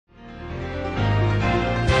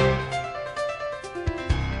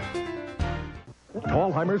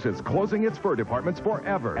Thalhimers is closing its fur departments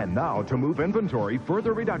forever. And now, to move inventory,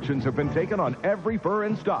 further reductions have been taken on every fur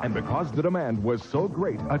in stock. And because the demand was so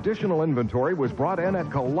great, additional inventory was brought in at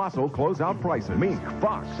colossal closeout prices. Mink,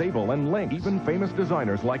 Fox, Sable, and Link. Even famous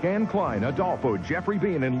designers like Anne Klein, Adolfo, Jeffrey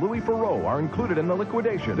Bean, and Louis Theroux are included in the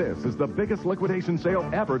liquidation. This is the biggest liquidation sale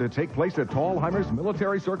ever to take place at Thalhimers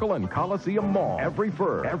Military Circle and Coliseum Mall. Every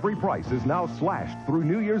fur, every price is now slashed through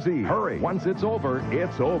New Year's Eve. Hurry, once it's over,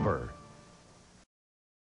 it's over.